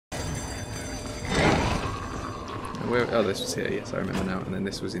Where? Oh, this was here. Yes, I remember now. And then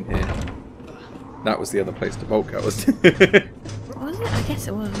this was in here. That was the other place to bolt cut, wasn't it? Was it? I guess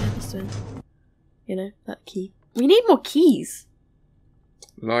it was. It must have been. You know, that key. We need more keys.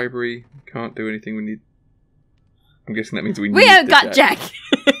 Library. Can't do anything. We need... I'm guessing that means we need We haven't got Jack.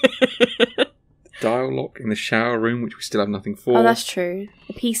 Dial lock in the shower room, which we still have nothing for. Oh, that's true.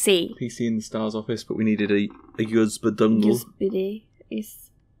 A PC. PC in the Star's office, but we needed a USB dongle. USB.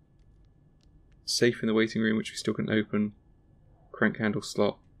 Safe in the waiting room, which we still couldn't open. Crank handle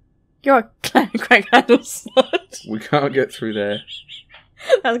slot. You're a crank handle slot. We can't get through there.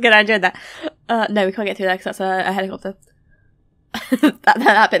 That was good. I enjoyed that. No, we can't get through there because that's a helicopter.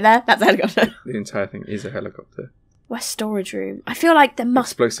 that bit there, that's a helicopter. The entire thing is a helicopter. Where's storage room? I feel like there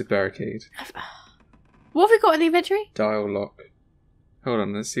must... Explosive barricade. What have we got in the inventory? Dial lock. Hold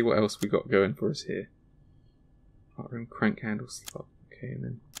on, let's see what else we got going for us here. Hot room, crank handle slot. Okay, and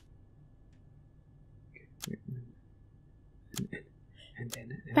then...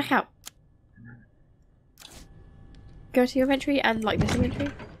 Back out. Go to your inventory and like this inventory.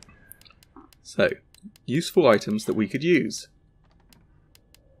 So, useful items that we could use.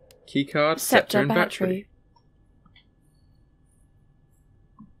 Keycard, scepter and battery.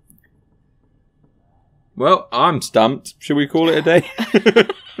 Well, I'm stumped. Should we call it a day? Do you want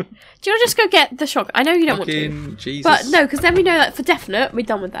to just go get the shotgun? I know you don't want to. Jesus. But no, because then we know that for definite we're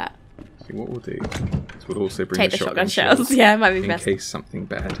done with that. See, what we'll do is we'll also bring Take the the shotgun shells. Yeah, it might be in best. case something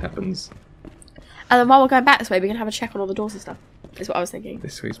bad happens. And then while we're going back this way, we can have a check on all the doors and stuff. Is what I was thinking.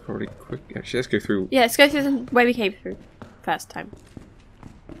 This way's probably quick. Actually, let's go through. Yeah, let's go through the way we came through first time.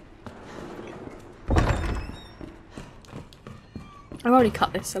 I've already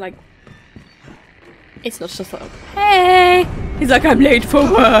cut this, so like, it's not just like, hey! He's like, I'm late for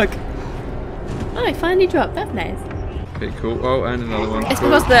work! Oh, I finally dropped, that's nice. Okay, cool. Oh, and another one. It's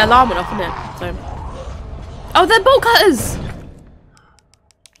because the alarm went off, isn't it? So. Oh, they're bolt cutters!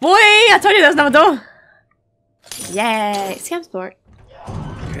 Boy, I told you there was another door! Yay, scam sport.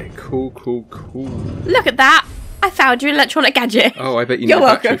 Okay, cool. Look at that! I found you an electronic gadget! Oh, I bet you need You're a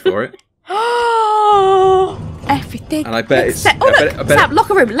battery welcome. for it. Oh, everything. And I bet it's... Oh, look! I bet Sam,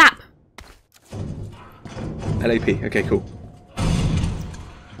 locker room, lap! LAP. Okay, cool.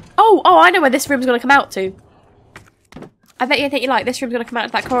 Oh, I know where this room's going to come out to. I bet you think you like this room's going to come out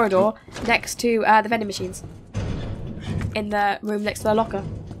to that corridor next to the vending machines. In the room next to the locker.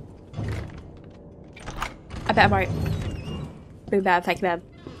 I bet I'm right. Boom, bam, thank you, ma'am.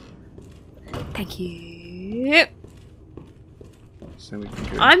 Thank you. So we can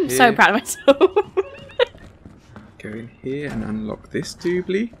go I'm here, so proud of myself. Go in here and unlock this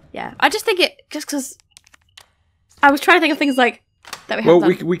doobly. Yeah, I just think it, just because I was trying to think of things like that we have Well,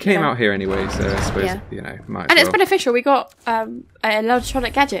 done, we came you know? out here anyway, so I suppose, Yeah. you know, might as And it's well. beneficial. We got an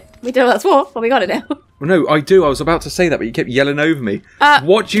electronic gadget. We didn't know what that's for, but we got it now. Well, no, I do. I was about to say that, but you kept yelling over me.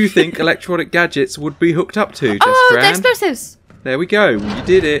 What do you think electronic gadgets would be hooked up to, Jess Oh, the Gran? explosives! There we go. You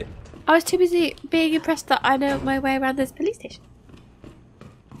did it. I was too busy being impressed that I know my way around this police station.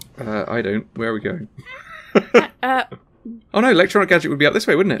 I don't. Where are we going? Oh no, electronic gadget would be up this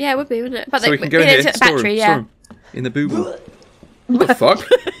way, wouldn't it? yeah, it would be, wouldn't it? But So we can go in here. it's Store battery, him, yeah. store him. In the boo-boo. What the fuck?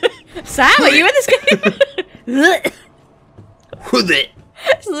 Sam, are you in this game?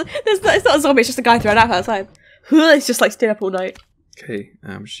 It's not a zombie, it's just a guy throwing out outside. It's just like staying up all night. Okay,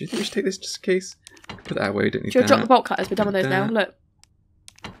 should we take this just in case? Put that away, don't need Do you want to that. drop the bolt cutters? We're done with those now. Look.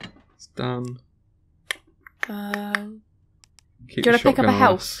 It's done. Do you want to pick up a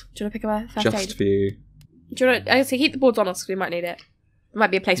health? Do you want to pick up a first aid? Just for you. Do you want to keep the boards on us because we might need it. It might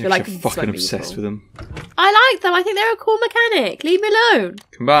be a place where like I'm fucking obsessed with them. I like them. I think they're a cool mechanic. Leave me alone.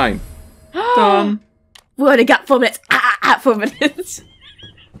 Combine. Done. We only got 4 minutes. 4 minutes.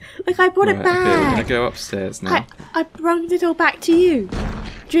 Look, I brought it Right, back. okay, we're gonna go upstairs now. I brought it all back to you.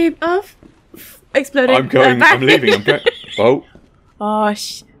 Dream of exploding. I'm going. I'm leaving. I'm going. Oh. Oh,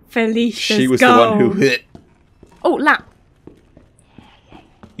 Felicia's She was goal. the one who hit. Oh, lap.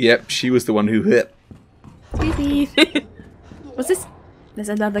 Yep, she was the one who hit. Sweetie. What's this? There's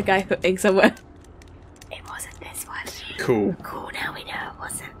another guy hooting somewhere. It wasn't this one. Cool. Cool, now we know it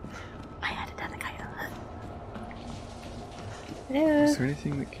wasn't. I had another guy who hooked. Hello. Is there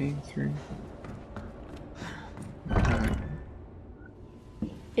anything that came through? No.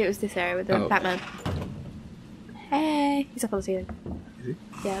 It was this area with the Batman. Hey, he's up on the ceiling. Is he?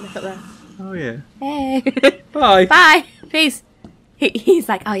 Yeah, look up there. Oh yeah. Hey. Bye. Bye. Peace. He's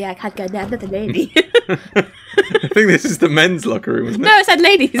like, oh yeah, I can't go now. I'm not a lady. I think this is the men's locker room, isn't it? No, it said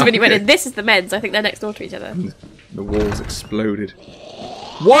ladies when you went Okay. in. This is the men's. I think they're next door to each other. The walls exploded.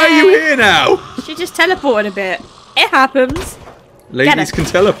 Why are you here now? She just teleported a bit. It happens. Ladies can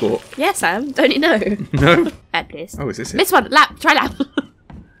teleport. Yes, Sam. Don't you know? No. Please. Oh, is this it? This one. Lap. Try lap.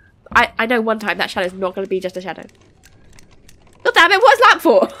 I know one time that shadow's not going to be just a shadow. God damn it, what's lap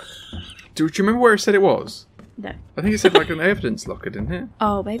for? Do you remember where it said it was? No. I think it said like an evidence locker, didn't it?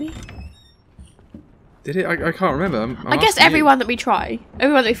 Oh, maybe? Did it? I can't remember. I guess everyone that we find,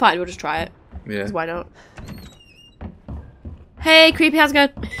 we'll just try it. Yeah. Why not? Hey, Creepy, how's it going?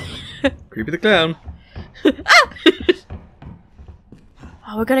 Creepy the clown. Ah!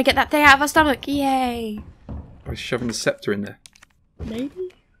 Oh, we're going to get that thing out of our stomach. Yay. By shoving the scepter in there.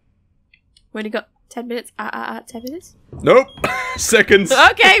 Maybe? We only got 10 minutes. 10 minutes? Nope. Seconds.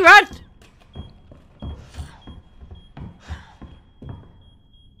 Okay, run.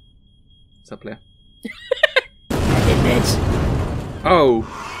 What's up, Leah? Oh.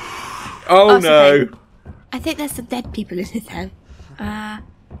 Oh no. Okay. I think there's some dead people in this house.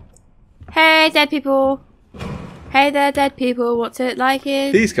 Hey, dead people. Hey there, dead people. What's it like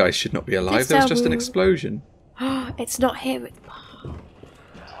here? These guys should not be alive. There was just an explosion. It's not here.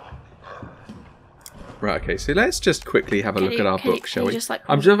 Right, okay, so let's just quickly have a look at our book, shall we?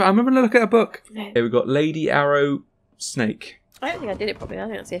 I'm having a look at a book. No. Here we've got Lady Arrow Snake. I don't think I did it properly. I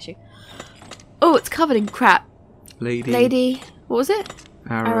think that's the issue. Oh, it's covered in crap. Lady. What was it?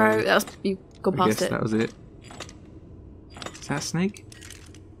 Arrow. That was, you gone I past guess it. that was it. Is that a snake?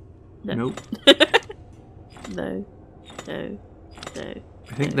 No. Nope. No.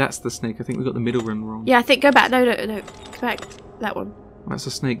 I think that's the snake. I think we got the middle one wrong. Yeah, I think go back. No. Go back. That one. That's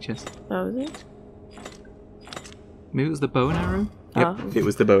a snake, Jess. Oh, was it? Maybe it was the bow and arrow? Oh. Yep, it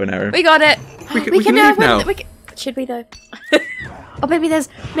was the bow and arrow. We got it. We can leave now. Should we though? Or maybe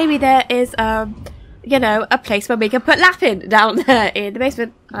there is you know, a place where we can put Lappin down there in the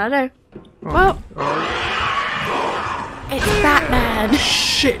basement. I don't know. Oh. Well, it's Batman.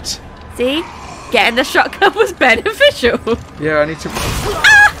 Shit! See, getting the shotgun was beneficial. Yeah, I need to.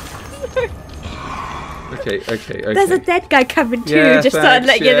 Okay. There's a dead guy coming too. Yeah, just thought I'd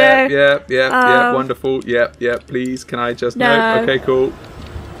let you know. Yeah. Wonderful. Yeah. Please, can I just No. Okay, cool.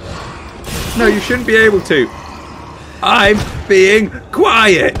 No, you shouldn't be able to. I'm being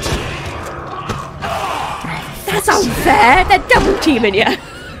quiet. That's unfair. They're double teaming you.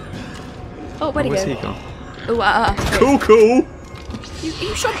 Oh, where'd he Where's go? he gone? Oh, Cool.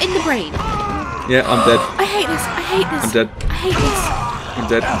 You shot him in the brain. Yeah, I'm dead. I hate this. I'm dead. I hate this. I'm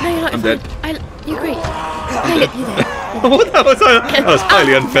dead. No, you're not. I'm dead. You're great. No, you're there. What? That was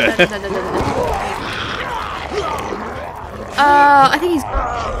highly unfair. No. I think he's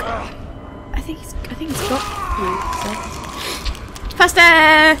got you.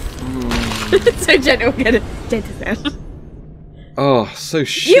 Faster! So gentle, get it. Dead to sound. Oh, so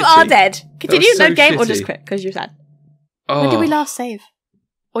shitty. You are dead. Continue, so no game, or shitty. just quit because you're sad. Oh. When did we last save?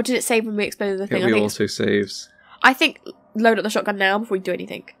 Or did it save when we exploded the thing? It also saves. I think load up the shotgun now before you do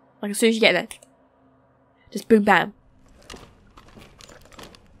anything. Like as soon as you get there. Just boom bam.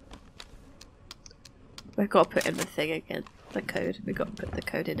 We've got to put in the thing again. The code. We've got to put the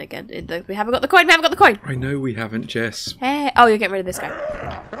code in again. We haven't got the coin. I know we haven't, Jess. Hey. Oh, you're getting rid of this guy.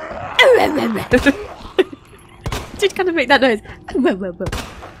 Did kind of make that noise.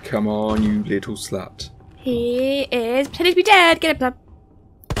 Come on, you little slut. He is pretending to be dead. Get him, Plum.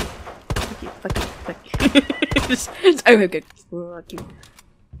 Fuck you. Just good. Fuck you.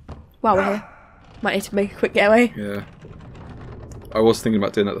 While we're here, might need to make a quick getaway. Yeah. I was thinking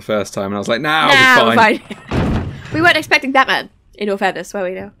about doing that the first time, and I was like, nah, I'll be fine. We weren't expecting Batman, in all fairness, were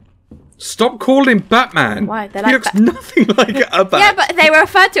we now? Stop calling him Batman. Why? They're He like looks nothing like a bat. Yeah, but they were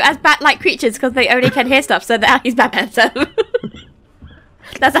referred to as bat-like creatures because they only can hear stuff, so he's Batman, so...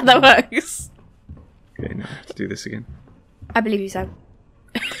 That's how that works. Okay, now I have to do this again. I believe you, Sam.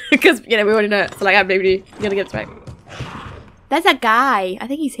 Because, you know, we already know it, so like, I believe you. You're gonna get it right. There's a guy. I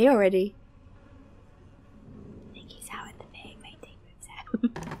think he's here already. I think he's out in the big waiting room,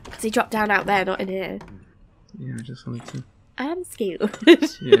 Sam. Because he dropped down out there, not in here. Yeah, I just wanted to... I'm scared.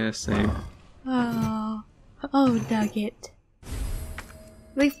 Yeah, same. Oh, Nugget.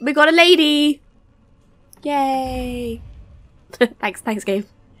 We got a lady. Yay! thanks, Gabe.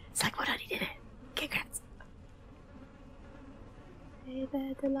 It's like, what on, he did it. Congrats. Hey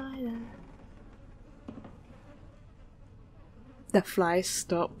there, Delilah. The fly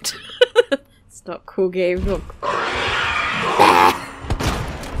stopped. Stop, cool game. Look.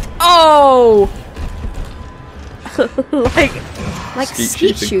 Oh! like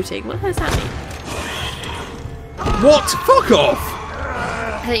skeet shooting. What does that mean? What? Fuck off!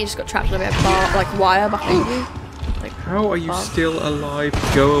 I think you just got trapped in a bit of like wire behind you. Like, how are you still alive?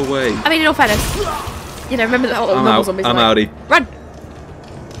 Go away. I mean, in all fairness, you know, remember that all the normal zombies. I'm like, outie. Run!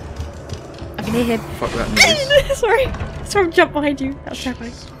 I can hear him. Fuck that noise. Sorry. Someone jumped behind you. That's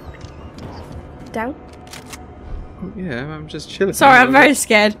terrifying. Down. Oh, yeah, I'm just chilling. Sorry, I'm very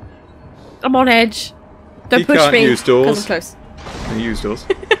scared. I'm on edge. Don't push can't me. use doors. 'Cause I'm close. Can you use doors?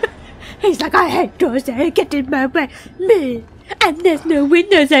 He's like, I hate doors, they get in my way. Me. And there's no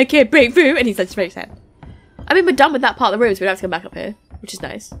windows I can't break through. And he's like, very sad. I mean, we're done with that part of the room, so we don't have to come back up here, which is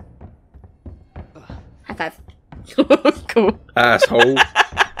nice. High five. Cool. Asshole.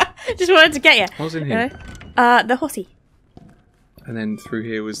 Just wanted to get you. What was in here? The horsey. And then through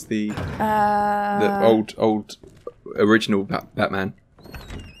here was the old original Batman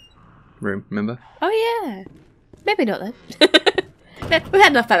room. Remember? Oh yeah. Maybe not then. We've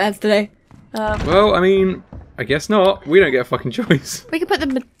had enough Batmans today. Well, I mean, I guess not. We don't get a fucking choice. We can put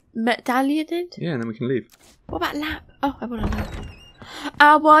the medallion in. Yeah, and then we can leave. What about lamp? Oh, I want a lamp.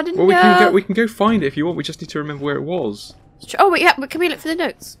 I want to know. Well, we can go find it if you want. We just need to remember where it was. Oh wait, yeah. But can we look for the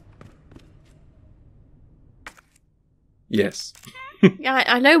notes? Yes. Yeah,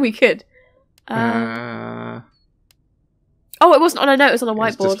 I know we could. Oh, it wasn't on a note. It was on a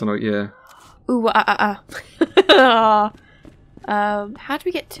whiteboard. Just on a, yeah. Ooh, how do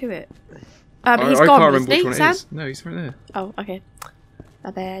we get to it? He's I gone, can't remember which he, one Sam? it is. No, he's right there. Oh, okay.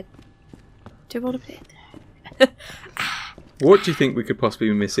 My bad. Do you want to put it? What do you think we could possibly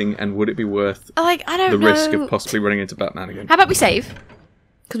be missing, and would it be worth Like, I don't the know. risk of possibly running into Batman again? How about we save?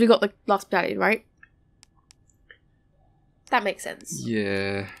 Because we got the last medallion, right? That makes sense.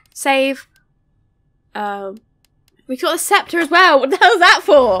 Yeah. Save. We got the scepter as well. What the hell is that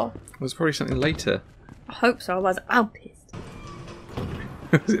for? It was probably something later. I hope so. Otherwise, I'm pissed.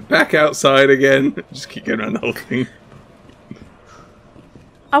 Is it back outside again? Just keep going around the whole thing.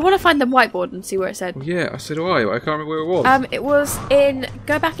 I want to find the whiteboard and see where it said. Well, yeah, so do I, but I can't remember where it was. It was in.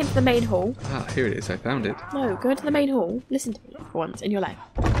 Go back into the main hall. Ah, here it is. I found it. No, go into the main hall. Listen to me for once in your life.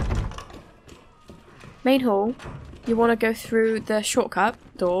 Main hall. You want to go through the shortcut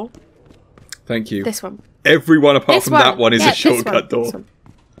door. Thank you. This one. Everyone apart This from one. that one is Yeah, a shortcut this door.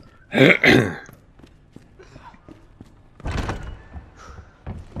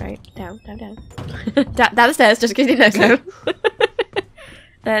 Right, down. Down the stairs, just in case you didn't know so.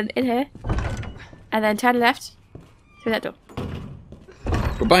 Then in here. And then turn left. Through that door.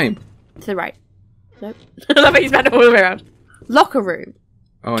 Well, bam. To the right. Nope. I love it, he's bent all the way around. Locker room.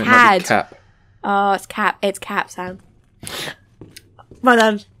 Oh, it might CAD. be Cap. Oh, it's Cap. It's Cap, Sam. Well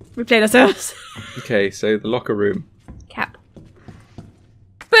done. We played ourselves. Okay, so the locker room. Cap.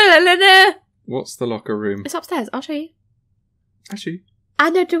 What's the locker room? It's upstairs. I'll show you. Actually, I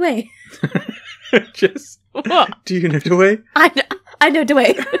know the way. Just. What? Do you know the way? I know the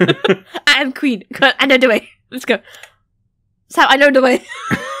way. I am queen. I know the way. Let's go. Sam, I know the way.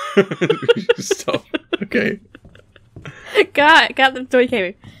 Stop. Okay. Go out the door you came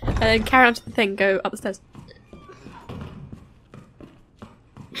in. And then carry on to the thing. Go up the stairs.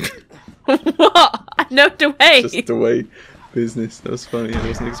 What? I know the way. Just the way business. That was funny. I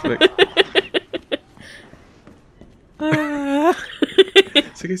wasn't expecting.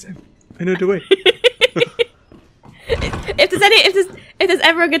 It's okay, Sam. I know the way. if there's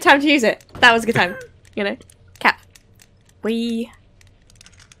ever a good time to use it, that was a good time. You know? Cap.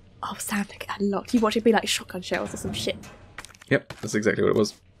 Oh, Sam, look at that lock. You watch it be like shotgun shells or some shit. Yep, that's exactly what it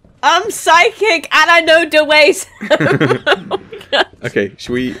was. I'm psychic and I know the ways. Oh, okay,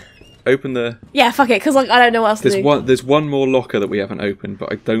 should we open the? Yeah, fuck it, because like I don't know what else to do. There's one more locker that we haven't opened,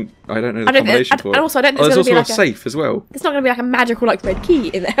 but I don't know the combination for it. And also, I don't think there's it's also going to be a safe as well. There's not going to be like a magical like red key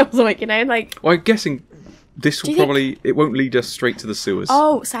in there or something, you know, like. Well, I'm guessing this will probably it won't lead us straight to the sewers.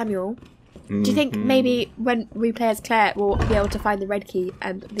 Oh, Samuel. Do you think maybe when we play as Claire, we'll be able to find the red key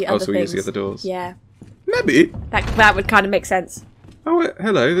and the other so we use things? the other doors. Yeah. Maybe. That would kind of make sense. Oh,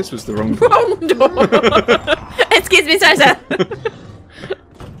 hello. This was the wrong door. Wrong door. Excuse me, sir.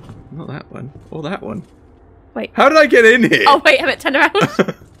 Not that one. Or that one. Wait. How did I get in here? Oh, wait, have it turned around.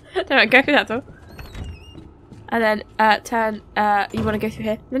 Turn around, go through that door. And then turn. You want to go through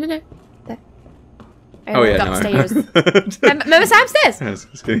here? No. There. Oh yeah, no. Upstairs. Remember Sam stairs?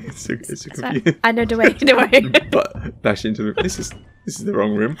 It's confusing. I know the way. Don't worry. But bash into the. This is the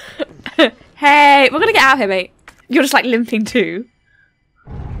wrong room. Hey, we're gonna get out of here, mate. You're just like limping too.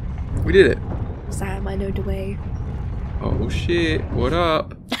 We did it. Sam, I know the way. Oh shit! What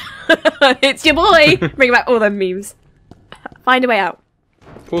up? It's your boy. Bring back all them memes. Find a way out.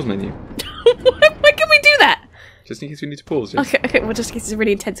 Pause menu. Why can we do that? Just in case we need to pause. Yes. Okay. Well, just in case it's a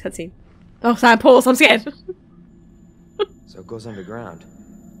really intense cutscene. Oh, Sam, pause. I'm scared. So it goes underground.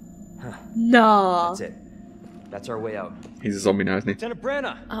 Huh. No. That's it. That's our way out. He's a zombie now, isn't he? Lieutenant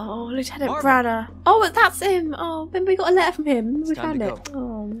Brenna! Oh, Lieutenant Marvin. Branagh. Oh, that's him. Oh, remember we got a letter from him. We time found to it.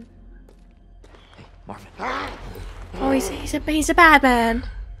 Oh. Hey, Marvin. Oh, he's a bad man.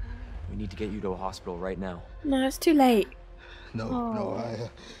 We need to get you to a hospital right now. No, it's too late. No,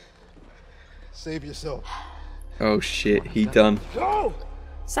 save yourself. Oh shit, he done. Go!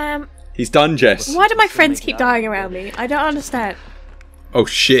 Sam, He's done, Jess. why do my friends keep dying around me? I don't understand. Oh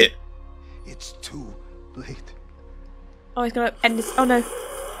shit. It's too late. Oh, he's gonna end this. Oh no.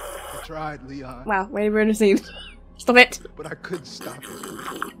 I tried, Leon. Wow, way to ruin the scene. Stop it. But I couldn't stop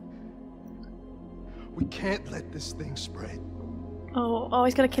it. We can't let this thing spread. Oh,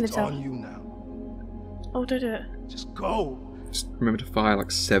 he's gonna kill It's himself. on you now. Oh, don't do it. Just go. Just remember to fire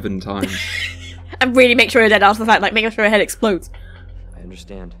like 7 times. And really make sure you're dead after the fact, like making sure her head explodes. I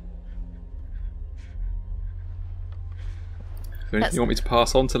understand. Is there anything you want me to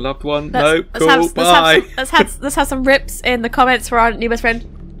pass on to loved one? No, Let's cool, have- bye. Let's have some rips in the comments for our new best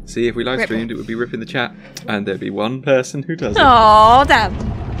friend. See, if we live Rip. streamed, it would be rip in the chat, and there'd be one person who does it. Oh damn.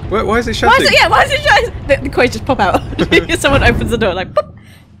 Why is it Why shouting? is it? Yeah. Why is it shouting? The coins just pop out. Someone opens the door like. Boop.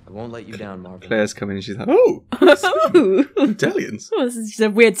 I won't let you down, Marvin. Claire's coming and she's like, oh, Ooh. medallions. Oh, this is just a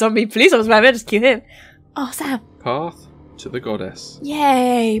weird zombie police officer. I just kill him. Oh, Sam. Path to the goddess.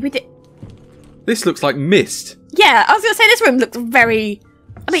 Yay. We did. This looks like mist. Yeah, I was going to say this room looks very...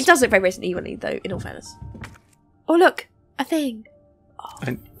 I mean, it does look very Resident Evil-y, though, in all fairness. Oh, look. A thing. Oh,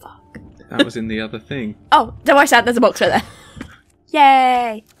 And fuck. that was in the other thing. Oh, don't worry, Sam. There's a box right there.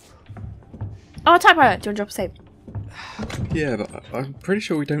 Yay. Oh, typewriter. Do you want to drop a save? Yeah, but I'm pretty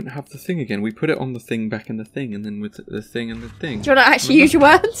sure we don't have the thing again. We put it on the thing back in the thing, and then with the thing and the thing. Do you want to actually use your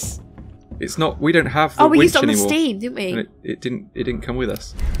words? It's not. We don't have the Oh, we winch used it on anymore. the Steam, didn't we? And it didn't come with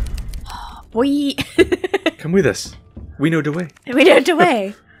us. We... Come with us. We know the way. we don't know the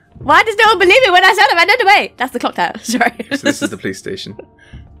way. Why does no one believe me when I said I know the way? That's the clock tower. Sorry. So this is the police station.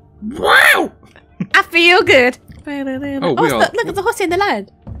 Wow! I feel good. Oh, we are. Look, it's the horsey and the lion.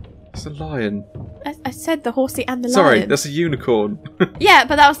 It's a lion. I said the horsey and the Sorry, lion. that's a unicorn. Yeah,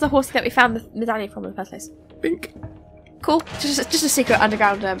 but that was the horsey that we found the medallion from in the first place. Bink. Cool. Just a secret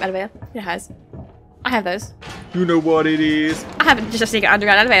underground elevator. It has. I have those. You know what it is. I have just a secret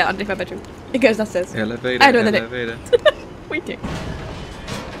underground elevator underneath my bedroom. It goes downstairs. Elevator. I know that it- elevator. We do.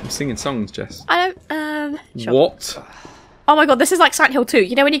 I'm singing songs, Jess. I don't. Sure. What? Oh my god, this is like Silent Hill 2.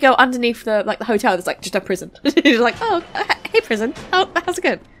 You know when you go underneath the the hotel, there's like just a prison. You're like, oh, hey prison, how's it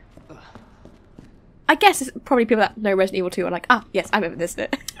going? I guess it's probably people that know Resident Evil 2 are like, ah, yes, I remember this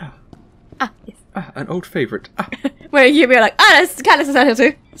bit. Ah, yes. Ah, an old favourite. Ah. Where you'd be like, ah, that's kind of Silent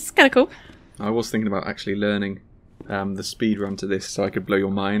Hill 2. It's kind of cool. I was thinking about actually learning the speed run to this so I could blow your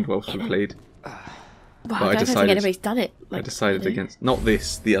mind whilst we played. Wow, But I I don't think decided- anybody's done it. I decided against not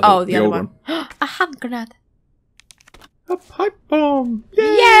this, the other, Oh, the other old one. A hand grenade. A pipe bomb!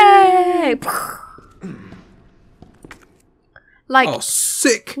 Yay! Like, Oh,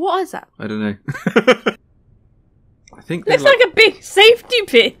 sick! what is that? I don't know. I think they're Looks like a big safety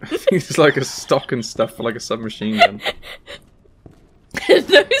pin. it's like a stock and stuff for like a submachine gun. No,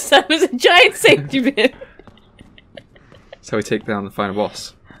 that was a giant safety pin. That's how we take down the final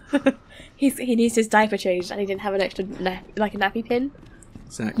boss. He needs his diaper changed and he didn't have an extra like a nappy pin.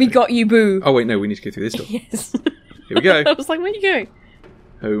 Exactly. We got you, boo. Oh wait, no, we need to go through this door. Yes. Here we go. I was like, where are you going?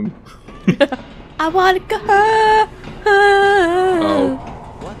 Home. I wanna go. Oh.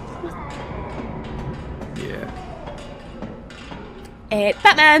 Yeah. It's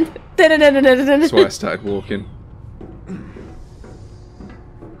Batman. Dun-dun-dun-dun-dun-dun. That's why I started walking.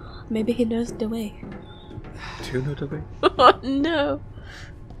 Maybe he knows the way. Do you know the way? Oh no.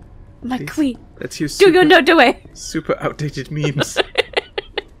 My Please. queen. Let's use Do you know the way? super outdated memes.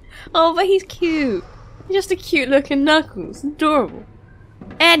 Oh, but he's cute. He's just a cute looking Knuckles. Adorable.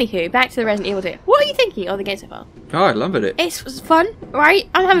 Anywho, back to the Resident Evil 2. What are you thinking of the game so far? Oh, I love it. It was fun, right?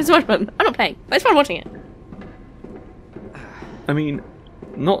 I'm having so much fun. I'm not playing, but it's fun watching it. I mean,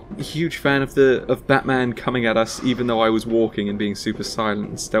 not a huge fan of Batman coming at us, even though I was walking and being super silent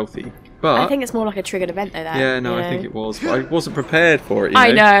and stealthy. But I think it's more like a triggered event though. That, yeah, no, you I think know? it was. But I wasn't prepared for it. You I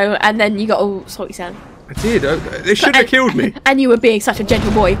know? know, and then you got all salty Sam. I did. They should have killed me. And you were being such a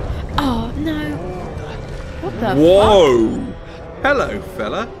gentle boy. Oh no. What the Whoa! Hello,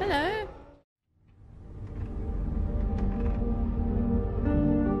 fella. fuck? Hello.